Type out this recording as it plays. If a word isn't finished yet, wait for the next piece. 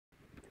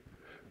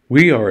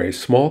We are a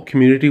small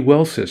community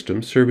well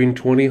system serving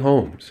 20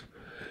 homes.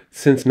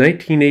 Since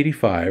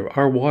 1985,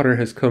 our water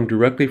has come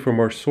directly from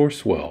our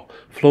source well,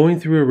 flowing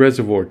through a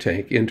reservoir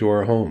tank into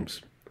our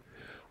homes.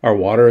 Our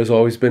water has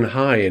always been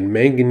high in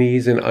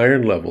manganese and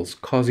iron levels,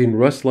 causing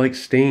rust-like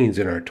stains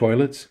in our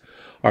toilets,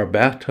 our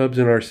bathtubs,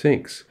 and our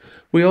sinks.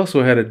 We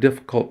also had a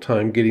difficult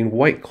time getting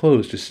white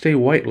clothes to stay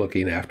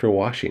white-looking after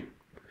washing.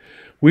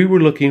 We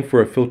were looking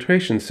for a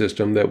filtration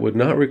system that would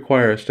not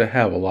require us to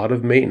have a lot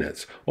of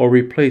maintenance or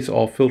replace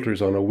all filters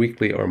on a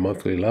weekly or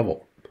monthly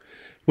level.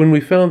 When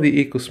we found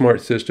the EcoSmarte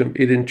system,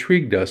 it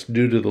intrigued us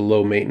due to the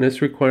low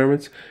maintenance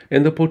requirements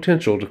and the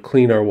potential to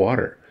clean our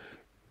water.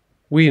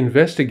 We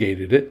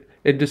investigated it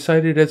and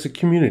decided as a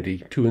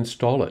community to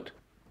install it.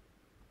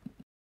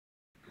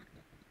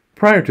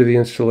 Prior to the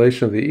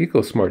installation of the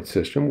EcoSmarte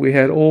system, we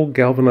had old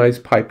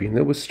galvanized piping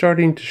that was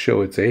starting to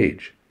show its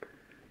age.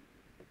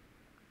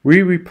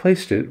 We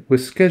replaced it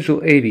with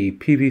Schedule 80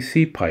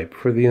 PVC pipe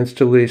for the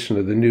installation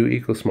of the new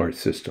EcoSmarte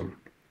system.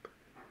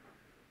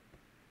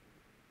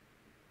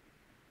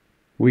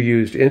 We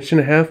used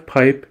 1.5-inch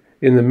pipe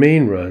in the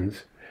main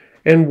runs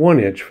and 1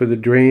 inch for the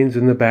drains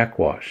and the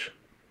backwash.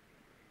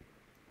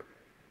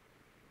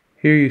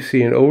 Here you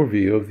see an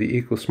overview of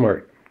the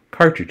EcoSmarte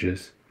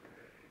cartridges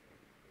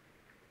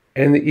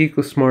and the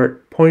EcoSmarte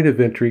point of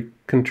entry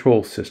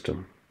control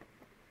system.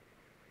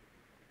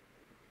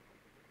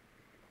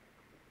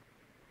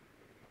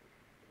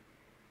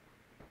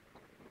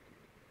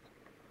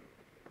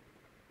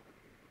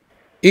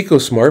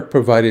 EcoSmarte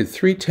provided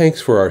 3 tanks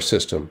for our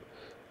system: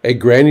 a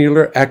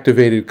granular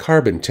activated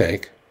carbon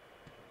tank,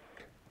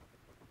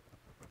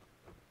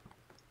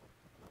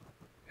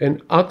 an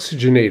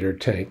oxygenator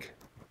tank,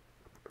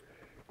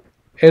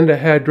 and a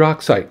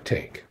hydroxide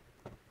tank.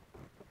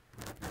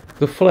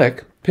 The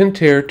Fleck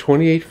Pentair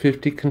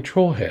 2850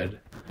 control head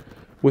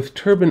with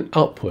turbine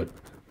output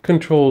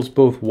controls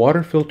both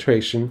water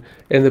filtration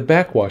and the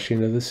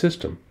backwashing of the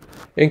system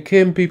and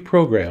can be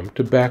programmed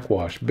to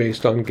backwash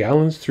based on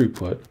gallons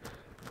throughput,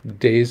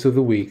 days of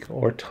the week,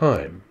 or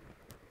time.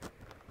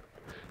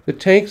 The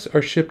tanks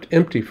are shipped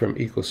empty from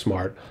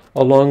EcoSmarte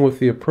along with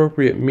the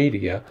appropriate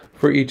media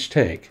for each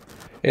tank,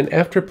 and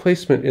after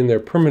placement in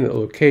their permanent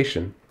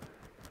location,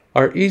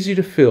 are easy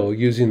to fill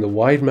using the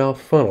wide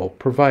mouth funnel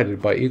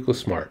provided by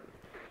EcoSmarte.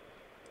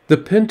 The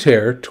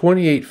Pentair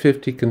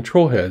 2850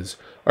 control heads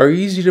are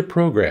easy to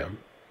program,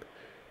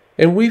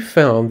 and we've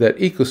found that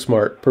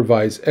EcoSmarte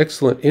provides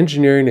excellent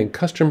engineering and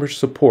customer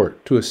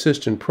support to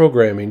assist in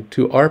programming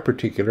to our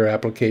particular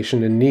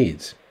application and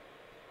needs.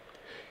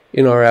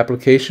 In our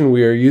application,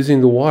 we are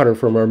using the water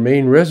from our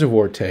main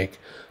reservoir tank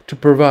to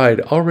provide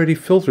already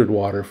filtered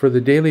water for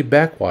the daily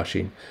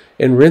backwashing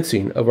and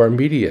rinsing of our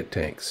media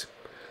tanks.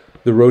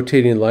 The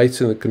rotating lights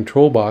in the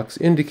control box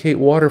indicate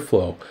water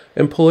flow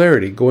and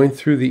polarity going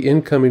through the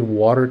incoming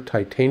water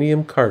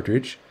titanium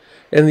cartridge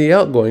and the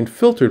outgoing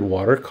filtered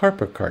water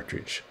carpet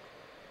cartridge.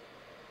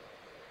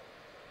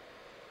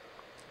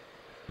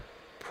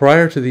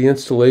 Prior to the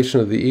installation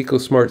of the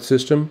EcoSmarte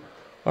system,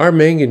 our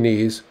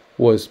manganese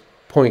was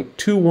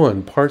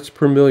 0.21 parts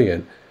per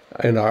million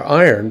and our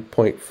iron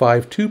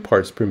 0.52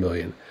 parts per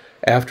million.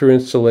 After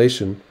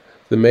installation,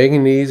 the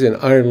manganese and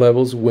iron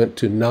levels went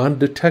to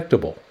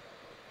non-detectable.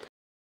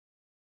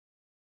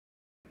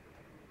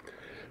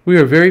 We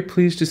are very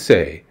pleased to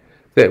say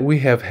that we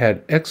have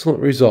had excellent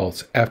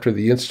results after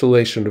the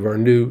installation of our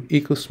new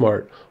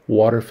EcoSmarte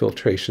water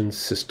filtration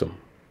system.